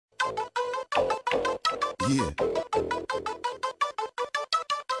Yeah.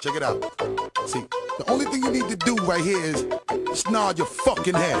 Check it out. See, the only thing you need to do right here is just nod your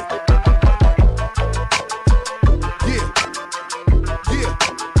fucking head. Yeah. Yeah.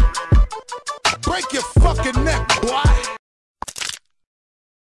 Break your fucking neck, boy.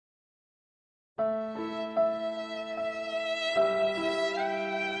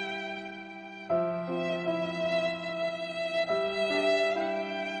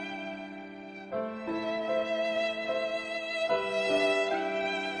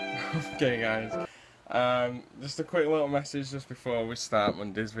 Okay guys, just a quick little message just before we start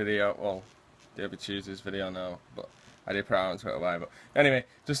Monday's video. Well, it'll be Tuesday's video now, but I did put it out on Twitter live. But anyway,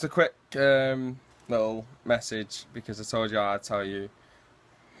 just a quick little message, because I told you I'd tell you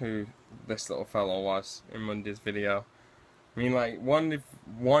who this little fellow was in Monday's video. I mean, like, one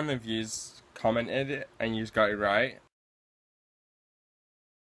of you's commented it and you's got it right.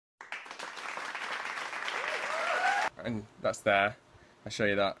 And that's there. I'll show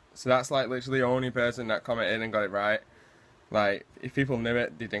you that. So that's like literally the only person that commented and got it right. Like, if people knew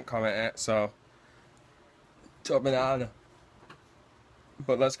it, they didn't comment it, so top banana.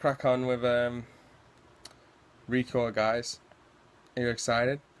 But let's crack on with Recore, guys. Are you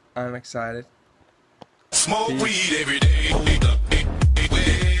excited? I'm excited. Smoke weed every day.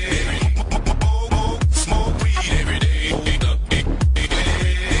 Smoke weed every day.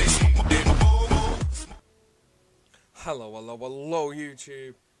 Hello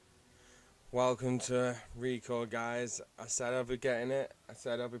YouTube. Welcome to Recore, guys. I said I'll be getting it. I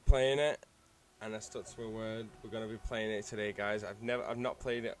said I'll be playing it, and I stuck to my word. We're gonna be playing it today, guys. I've not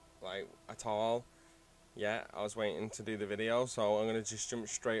played it like at all yet. I was waiting to do the video, so I'm gonna just jump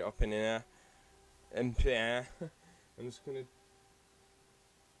straight up in here. I'm just gonna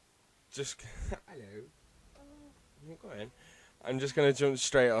hello. Go ahead. I'm just gonna jump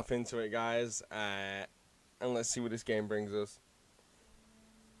straight up into it, guys. And let's see what this game brings us.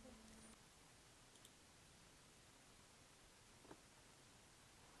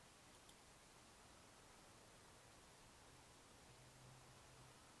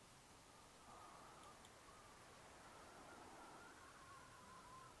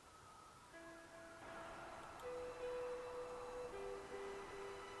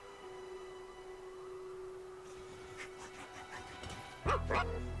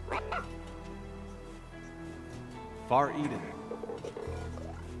 Far Eden.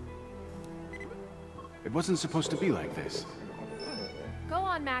 It wasn't supposed to be like this. Go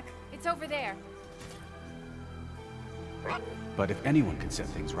on, Mac. It's over there. But if anyone can set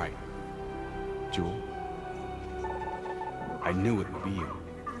things right, Jewel, I knew it would be you.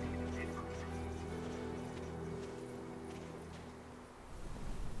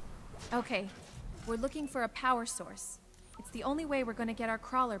 Okay, we're looking for a power source. It's the only way we're going to get our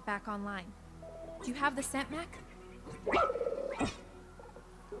crawler back online. Do you have the scent, Mac?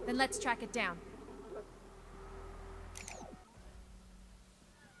 Then let's track it down.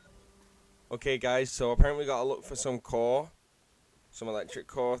 Okay guys, so apparently we gotta look for some core, some electric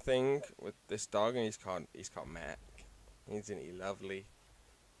core thing with this dog, and he's called Mac. Isn't he lovely?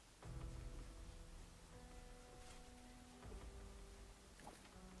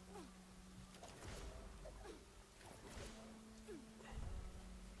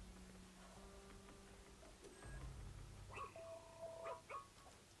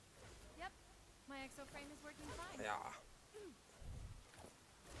 Yep, my exoframe is working fine. Yeah.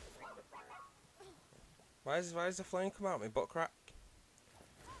 Why is the flame come out? My butt crack.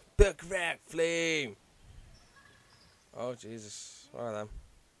 Butt crack flame. Oh Jesus! What are them?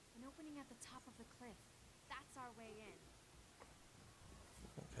 An opening at the top of the cliff. That's our way in.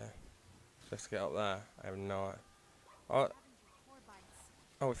 Okay. Let's get up there. I have no idea.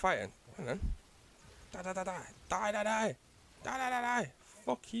 Oh, we're fighting. Come on then. Die, die, die, die. Die, die, die. Die, die, die, die.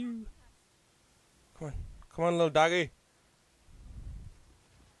 Fuck you. Come on. Come on, little doggy.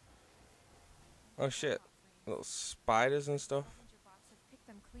 Oh shit. Little spiders and stuff. Pick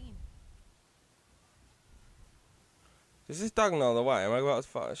them clean. Does this dog know the way? Am I about to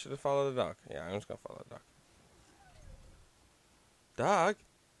follow? Should I follow the dog? Yeah, I'm just gonna follow the dog. Dog?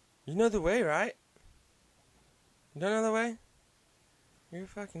 You know the way, right? You don't know the way? You're a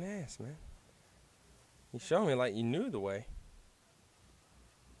fucking ass, man. You showed me like you knew the way.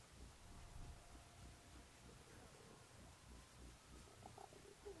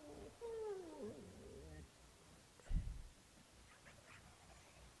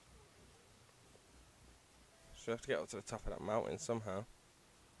 So I have to get up to the top of that mountain somehow.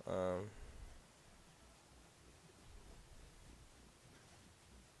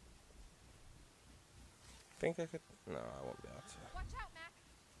 Think I could? No, I won't be able to. Watch out, Mac.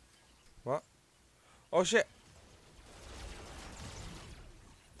 What? Oh shit!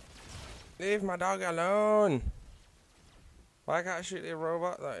 Leave my dog alone! Why can't I shoot the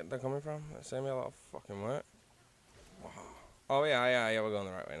robot that they're coming from? That saved me a lot of fucking work. Wow. Oh yeah, we're going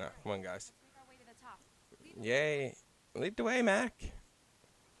the right way now. Come on, guys. Make our way to the top. Yay! Lead the way, Mac.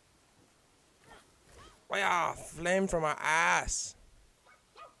 Wow! Flame from my ass.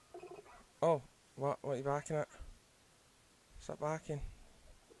 Oh, what are you barking at? Stop barking.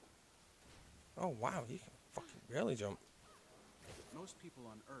 Oh wow, you can fucking really jump. Most people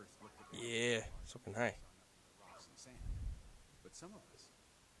on Earth look at Yeah, it's fucking high. rocks and sand, but some of us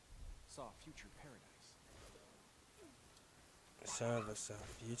saw a future paradise. Some of us a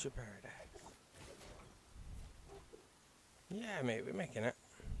future paradise. Yeah, mate, we're making it.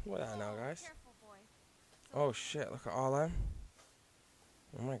 What are now, guys? Careful, boy. Oh shit, look at all them.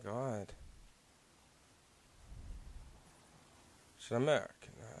 Oh my god. Should I merc?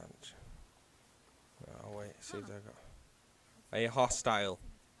 No, wait, see what I got. Are you hostile?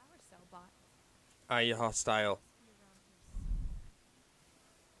 Power cell bot. Are you hostile? Be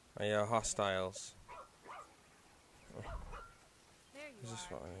around here. Are you hostiles? There you Is this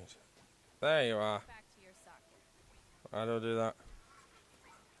are. what I need? There you are. Back to your socket. I don't do that.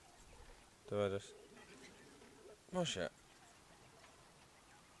 Do I just? Oh shit.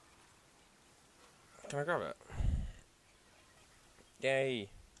 Can I grab it? Yay.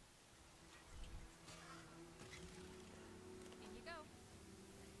 In you go.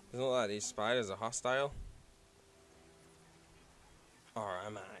 Doesn't look like these spiders are hostile. Or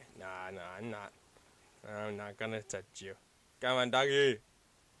am I? Nah, I'm not. I'm not gonna touch you. Come on, doggy.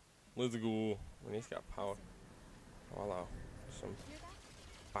 Let's go. We need to get power. Oh, hello. Some Hear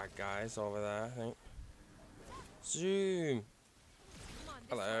that? bad guys over there, I think. Zoom. Come on, this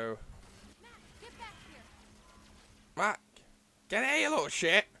Hello. way. Matt, get back here. Mac. Get here, you little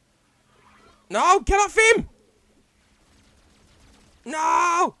shit. No, get off him.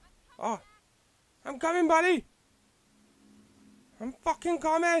 No. Oh. I'm coming, buddy. I'm fucking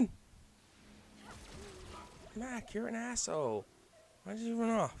coming. Mac, you're an asshole. Why did you run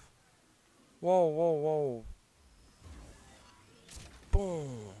off? Whoa.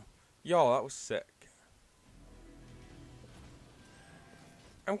 Boom. Yo, that was sick.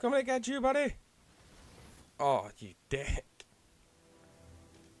 I'm coming to get you, buddy. Oh, you dick.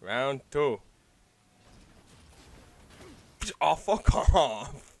 Round 2. Oh, fuck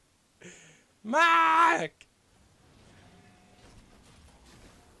off. Mac!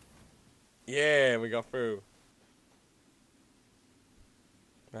 Yeah, we got through.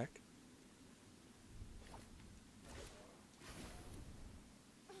 Mac?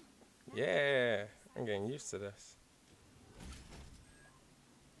 Yeah, I'm getting used to this.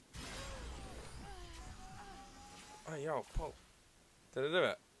 Oh, yo, pull. Did I do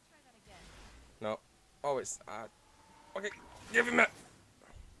it? Try that again. No. Oh, it's... okay, give him it.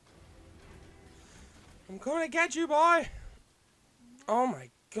 I'm coming to get you, boy. Oh, my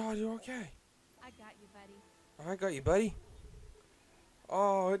God, you okay? I got you, buddy. I got you, buddy.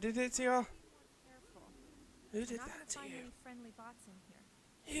 Oh, who did it to you? Careful. Who did Not that gonna to find you? any friendly bots in here.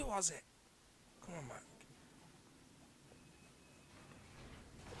 Who was it? Come on, Mac.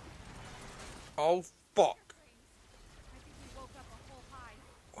 Oh, fuck. I think we woke up a whole hive.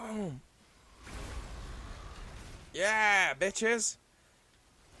 Boom. Yeah, bitches.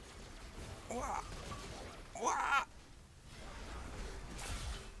 Wah. Wah.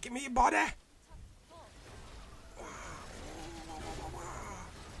 Give me your body.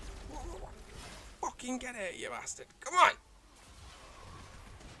 Fucking get it, you bastard. Come on.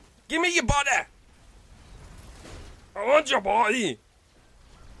 Give me your body. I want your body.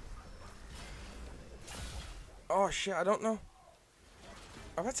 Oh shit, I don't know.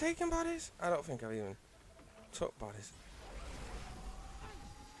 Have I taken bodies? I don't think I've even took bodies.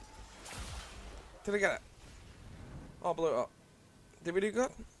 Did I get it? Oh, blew it up. Did we do good?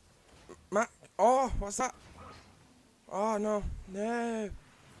 Mac? Oh, what's that? Oh, no. No.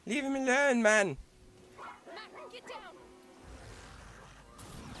 Leave him alone, man. Matt, get down!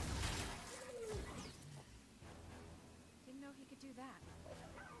 Didn't know he could do that.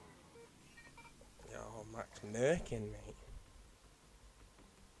 Yo, Mac's murking, mate.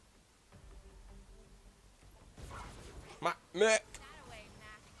 Mac, murk. That away,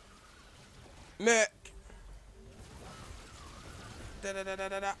 Mac. Mick. Da da da da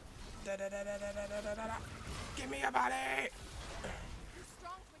da da. Da da da da da da da da da. Give me your body. Too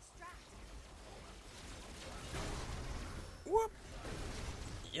strong to extract. Whoop.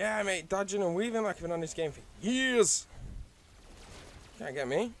 Yeah, mate, dodging and weaving like I've been on this game for years. Can't get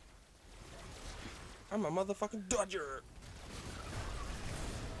me. I'm a motherfucking dodger.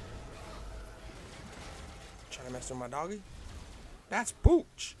 Trying to mess with my doggy. That's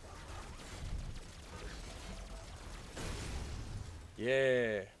Pooch.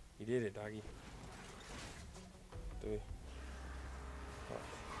 Yeah, you did it, doggy. Do we?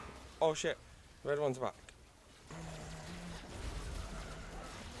 Oh shit, red one's back.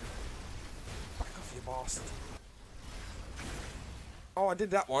 Back off, you bastard. Oh, I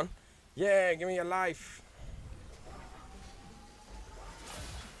did that one. Yeah, give me your life.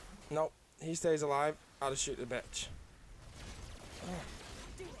 Nope, he stays alive. I'll just shoot the bitch.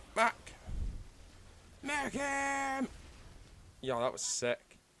 Mac! Mac him! Yo, that was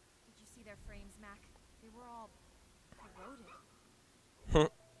sick. Did you see their frames, Mac? They were all corroded.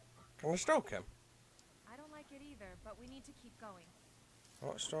 Can I stroke him? I don't like it either, but we need to keep going.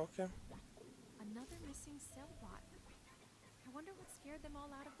 What, stroke him? Another missing cell bot. I wonder what scared them all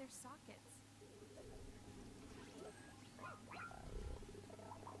out of their sockets.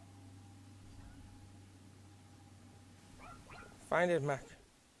 Find it, Mac.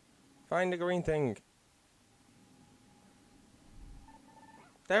 Find the green thing.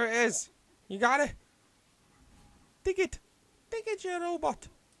 There it is. You got it. Dig it. Dig it, you robot.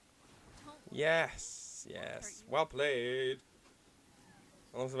 Yes. Yes. Well played.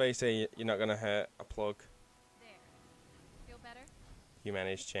 I love the way you say you're not going to hurt a plug. There. Feel better?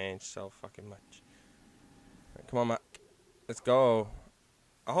 Humanity's changed so fucking much. Right, come on, Mac. Let's go.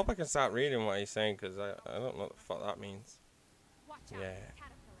 I hope I can start reading what he's saying, because I don't know what the fuck that means. Watch out. Yeah.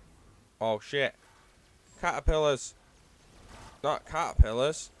 Caterpillars. Oh, shit. Caterpillars. Not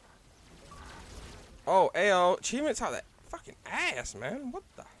caterpillars. Oh, AO. Achievements out there. Fucking ass, man. What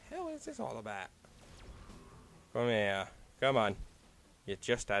the hell is this all about? Come here. Come on. You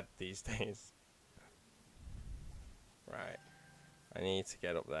just had these days. Right. I need to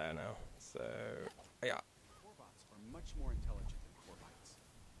get up there now. So, yeah. Corebots are much more intelligent than Corbites,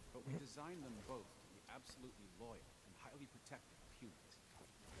 but we designed them both to be absolutely loyal and highly protective of humans.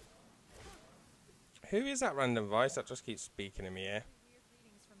 Who is that random voice that just keeps speaking in my ear? Weird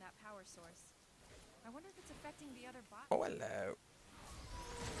readings from that power source. I wonder if it's affecting the other bots. Oh, hello.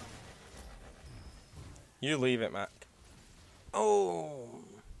 You leave it, Mac. Oh.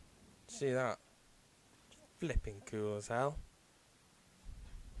 See that? Flipping cool as hell.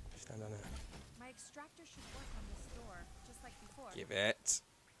 Stand on it. My extractor should work on this door, just like before. Give it.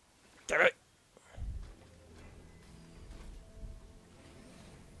 Give it.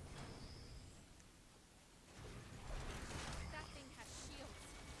 That thing has shields.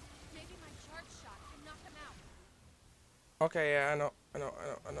 Maybe my charge shot can knock them out. Okay, yeah, I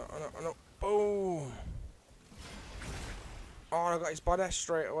know. Boom. Oh, I got his body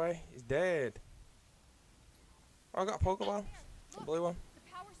straight away. He's dead. Oh, I got a Pokeball. A blue one. The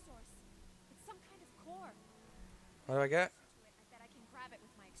power source. It's some kind of core. What do I get? To it, I bet I can grab it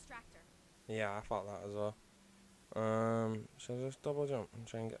with my extractor. Yeah, I thought that as well. Should I just double jump and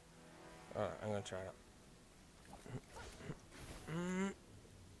try and get... Alright, I'm gonna try that.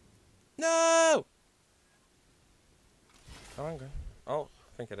 No! Oh, I'm good. Oh,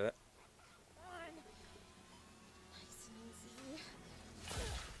 I think I did it. On. Nice and easy.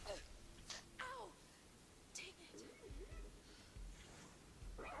 Ow! Dang it.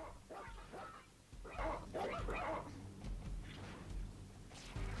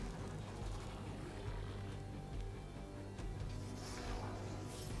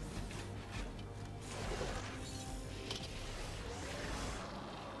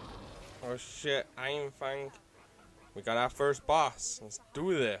 Oh shit, Fang. We got our first boss. Let's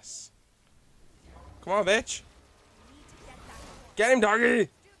do this. Come on, bitch. Get him, doggy! Do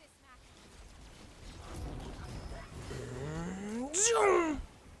this, Mac.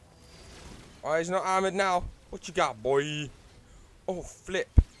 Oh, he's not armored now. What you got, boy? Oh, flip.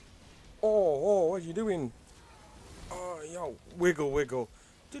 Oh, what are you doing? Oh, yo, wiggle, wiggle.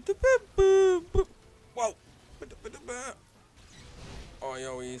 Whoa. Oh,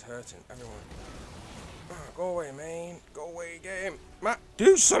 yo, he's hurting everyone. Oh, go away, man. Go away, game. Matt,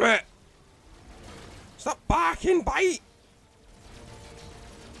 do something. Stop barking, bite.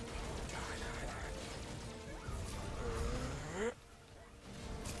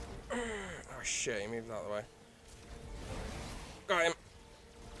 Oh, shit, he moved out of the way. Got him.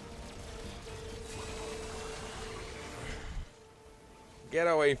 Get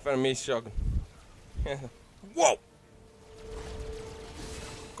away from me, Shogun. Whoa!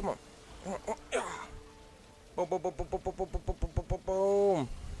 Come on. Boom, boom, boom, boom, boom, boom, boom, boom, boom, boom, boom.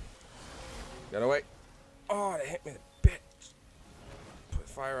 Get away. Oh, they hit me, the bitch. Put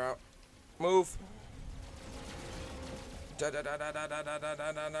fire out. Move. Da da da da da da da da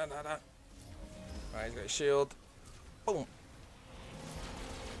da da da da. Alright, he's got a shield. Boom.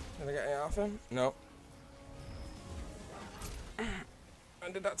 Did I get any off him? No. I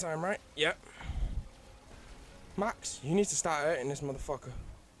did that time, right? Yep. Max, you need to start hurting this motherfucker.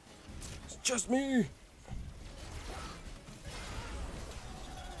 It's just me.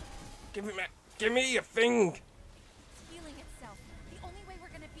 Give it, give me your thing. It's healing itself. The only way we're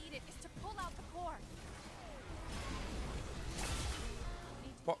gonna beat it is to pull out the core.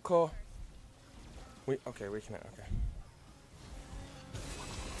 What core? Okay, weaken it, okay.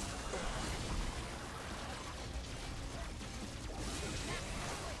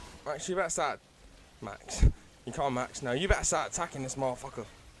 Max, you better start. Max. You call Max now. You better start attacking this motherfucker.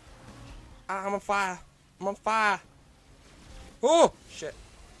 Ah, I'm on fire. I'm on fire. Oh, shit.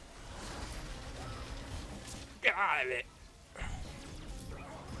 Get out of it.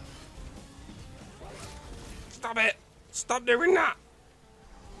 Stop it. Stop doing that.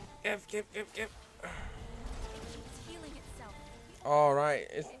 Give. It's healing itself. All right.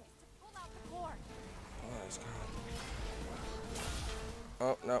 It's. To pull out the core. Oh, it's gone.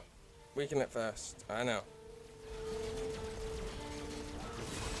 Oh, no. Weaken it first. I know.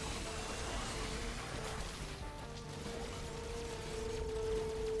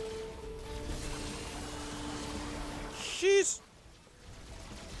 Jeez.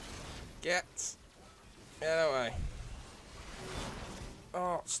 Get away.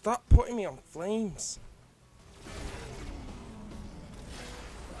 Oh, stop putting me on flames.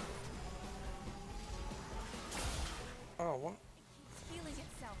 Oh, what? It's healing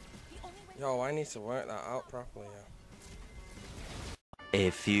itself. The only way Yo, I need to work that out properly, yeah.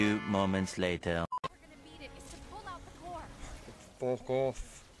 A few moments later. we're gonna beat it is to pull out the core. Fuck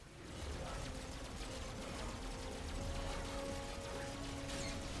off.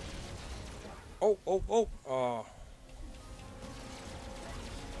 Oh.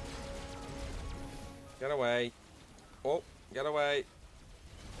 Get away. Oh, get away.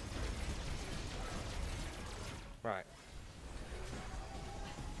 Right.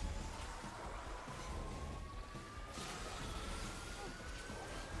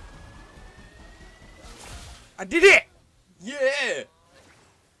 I did it! Yeah!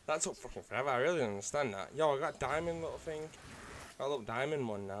 That took fucking forever, I really don't understand that. Yo, I got a diamond little thing. Got a little diamond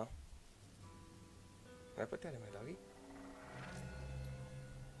one now. Can I put that in my doggy?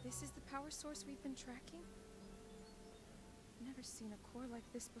 This is the power source we've been tracking? Never seen a core like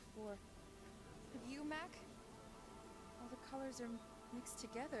this before. Have you, Mac? All the colors are mixed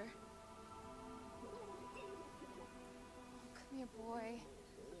together. Oh, come here, boy.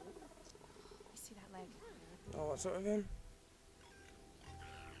 You see that leg? Oh, what's up with him?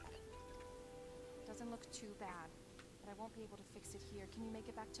 Doesn't look too bad, but I won't be able to fix it here. Can you make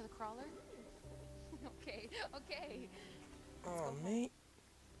it back to the crawler? Okay. Oh, mate.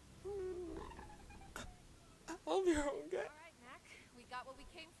 I hope you're okay. All right, Mac. We got what we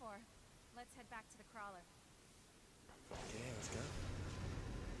came for. Let's head back to the crawler. Okay, let's go.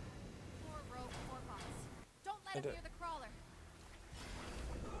 More rogue core bots. Don't let I him do- near the crawler.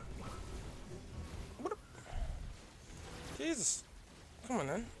 What Jesus. Come on,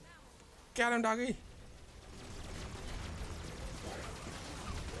 then. Get him, doggy.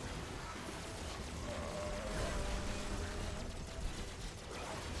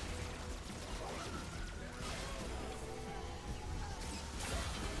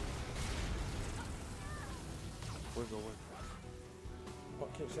 Wiggle.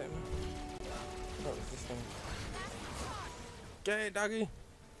 What keeps hitting me? What is this thing? Get it, doggy.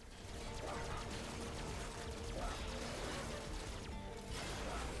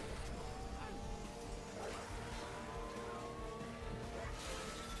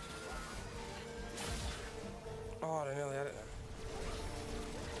 Oh, they nearly had it then.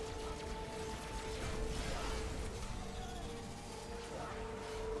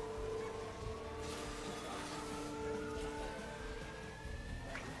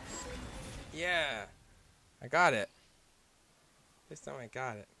 Yeah, I got it. This time I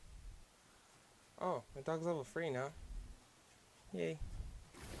got it. Oh, my dog's level 3 now. Yay.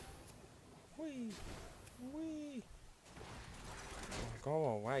 Wee. Wee. Oh, go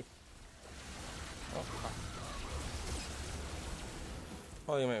away. Oh, fuck.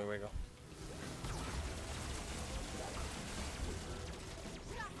 Oh, you made me wiggle.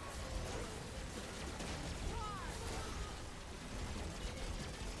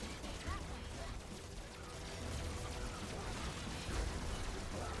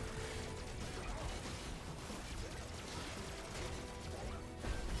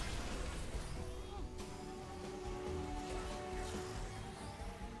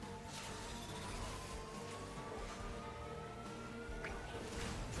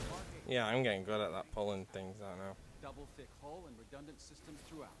 Yeah, I'm getting good at that pulling things out now. Double thick hull and redundant systems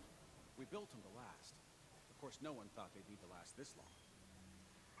throughout. We built them to last. Of course, no one thought they'd need to last this long.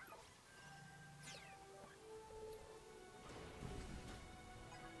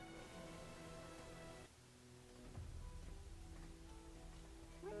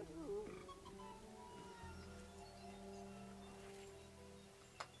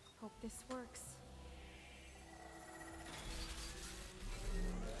 this works.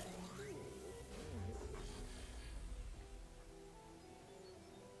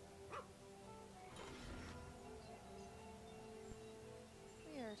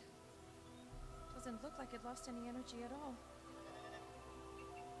 Weird. Doesn't look like it lost any energy at all.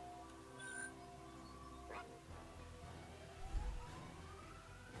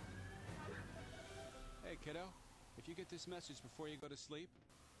 Hey, kiddo. If you get this message before you go to sleep,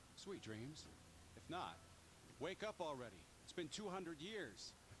 sweet dreams. If not, wake up already. It's been 200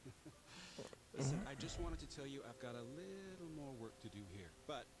 years. Listen, I just wanted to tell you I've got a little more work to do here.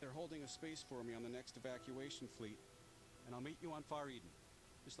 But they're holding a space for me on the next evacuation fleet, and I'll meet you on Far Eden,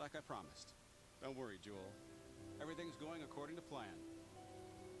 just like I promised. Don't worry, Jewel. Everything's going according to plan.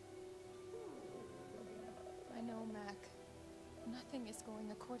 I know, Mac. Nothing is going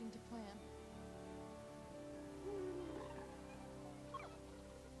according to plan.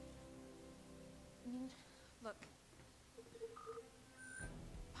 I mean, look.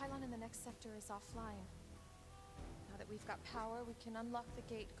 Pylon in the next sector is offline. Now that we've got power, we can unlock the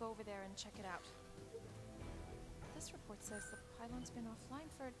gate, go over there and check it out. This report says the pylon's been offline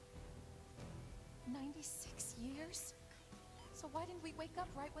for 96 years? So why didn't we wake up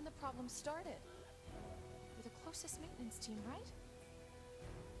right when the problem started? We're the closest maintenance team, right?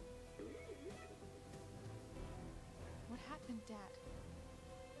 What happened, Dad?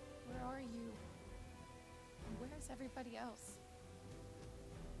 Where are you? And where's everybody else?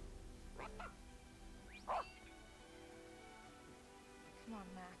 Come on,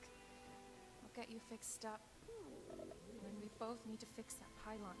 Mac. I'll get you fixed up. And then we both need to fix that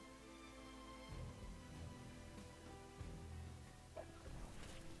pylon.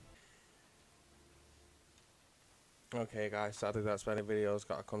 Okay guys, sadly that's where the video's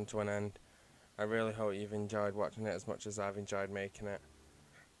got to come to an end. I really hope you've enjoyed watching it as much as I've enjoyed making it.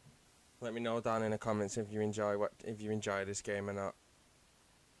 Let me know down in the comments if you enjoy this game or not.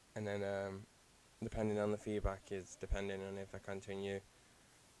 And then depending on the feedback is depending on if I continue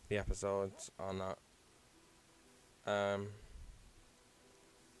the episodes or not.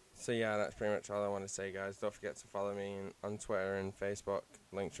 So yeah, that's pretty much all I want to say, guys. Don't forget to follow me on Twitter and Facebook.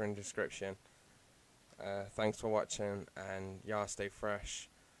 Links are in the description. Thanks for watching, and y'all stay fresh,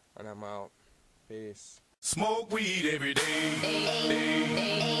 and I'm out. Peace. Smoke weed every day.